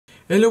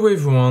Hello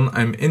everyone,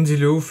 I'm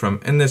Indilou from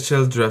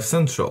NHL Draft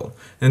Central,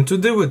 and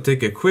today we'll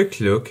take a quick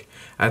look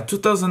at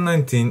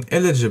 2019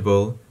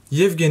 eligible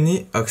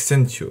Yevgeni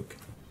Oxentyuk.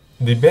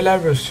 The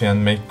Belarusian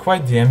made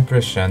quite the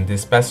impression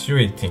this past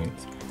U18,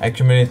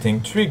 accumulating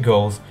 3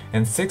 goals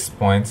and 6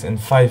 points in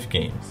 5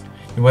 games.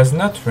 He was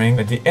not ranked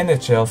at the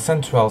NHL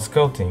Central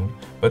Scouting,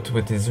 but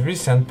with his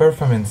recent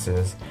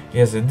performances, he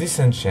has a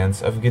decent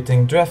chance of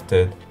getting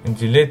drafted in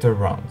the later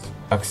rounds.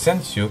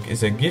 Oksentyuk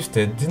is a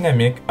gifted,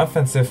 dynamic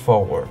offensive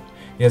forward.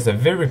 He has a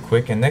very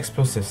quick and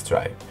explosive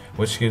stride,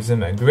 which gives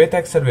him a great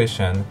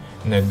acceleration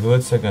and a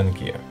good second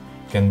gear.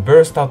 He can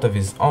burst out of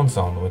his own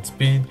zone with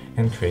speed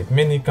and create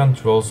many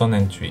controls on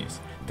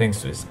entries,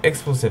 thanks to his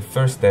explosive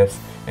first steps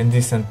and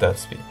decent top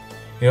speed.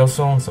 He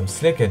also owns some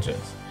slick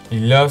edges. He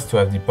loves to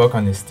have the puck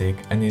on his stick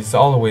and is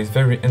always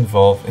very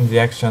involved in the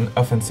action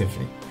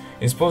offensively.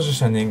 His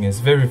positioning is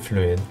very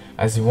fluid,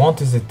 as he won't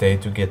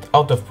hesitate to get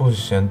out of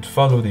position to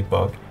follow the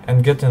puck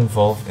and get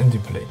involved in the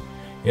play.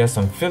 He has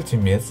some filthy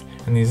mitts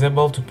and is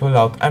able to pull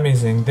out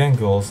amazing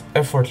dangles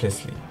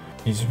effortlessly.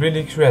 He's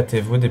really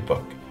creative with the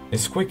puck.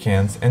 His quick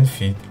hands and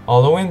feet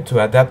allow him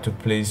to adapt to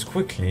plays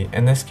quickly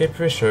and escape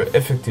pressure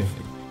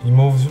effectively. He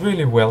moves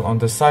really well on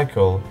the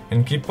cycle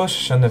and keeps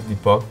possession of the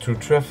puck through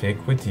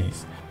traffic with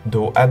ease,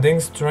 though adding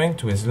strength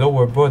to his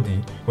lower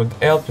body would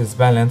help his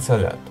balance a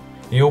lot.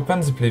 He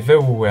opens the play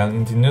very well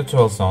in the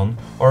neutral zone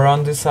or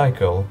on the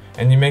cycle,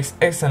 and he makes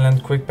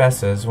excellent quick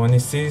passes when he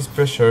sees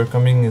pressure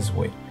coming his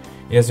way.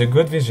 He has a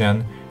good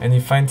vision and he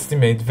finds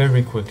teammates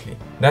very quickly.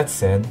 That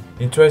said,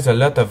 he tries a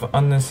lot of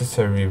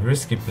unnecessary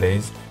risky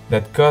plays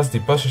that cost the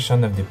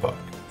possession of the puck.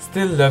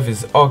 Still love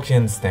his hockey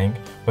instinct,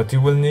 but he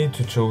will need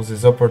to choose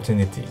his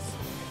opportunities.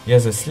 He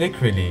has a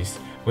slick release,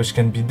 which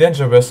can be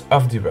dangerous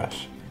off the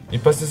rush. He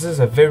possesses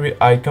a very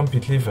high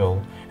compete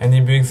level and he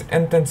brings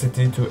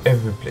intensity to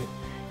every play.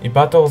 He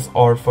battles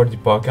hard for the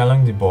puck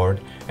along the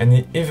board, and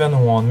he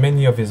even won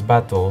many of his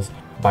battles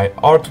by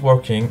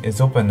outworking his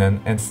opponent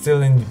and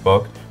stealing the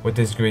puck with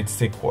his great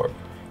stick work.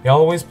 He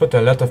always puts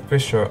a lot of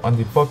pressure on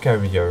the puck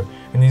carrier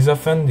and is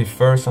often the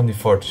first on the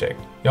forecheck.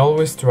 He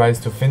always tries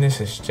to finish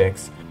his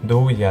checks,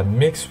 though he had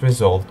mixed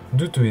results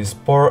due to his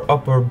poor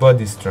upper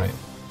body strength.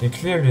 He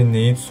clearly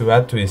needs to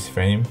add to his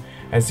frame,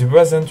 as he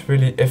wasn't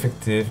really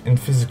effective in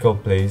physical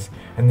plays,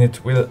 and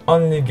it will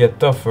only get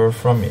tougher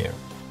from here.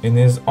 In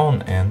his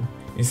own end,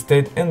 he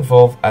stayed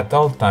involved at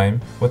all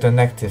times with an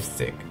active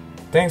stick.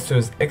 Thanks to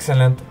his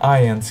excellent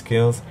high-end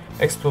skills,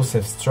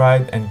 explosive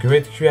stride and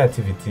great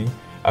creativity,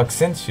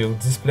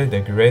 Oksentyuk displayed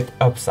a great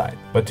upside,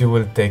 but he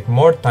will take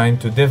more time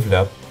to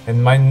develop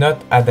and might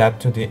not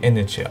adapt to the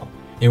NHL.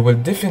 He will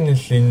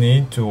definitely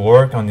need to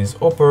work on his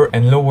upper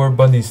and lower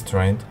body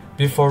strength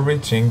before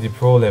reaching the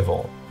pro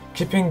level.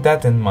 Keeping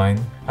that in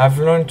mind, I've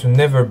learned to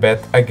never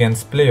bet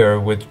against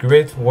players with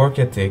great work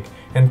ethic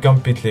and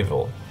compete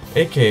level,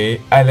 aka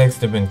Alex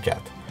the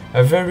Buncat,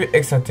 a very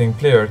exciting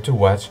player to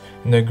watch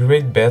and a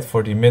great bet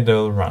for the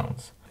middle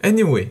rounds.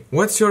 Anyway,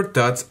 what's your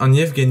thoughts on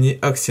Yevgeni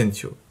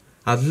Oxentyuk?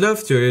 I'd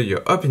love to hear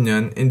your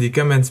opinion in the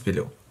comments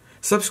below.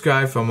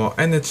 Subscribe for more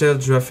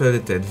NHL draft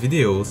related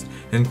videos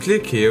and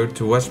click here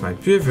to watch my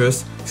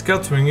previous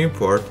scouting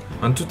report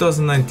on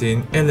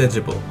 2019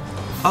 eligible.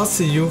 I'll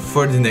see you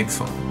for the next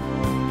one.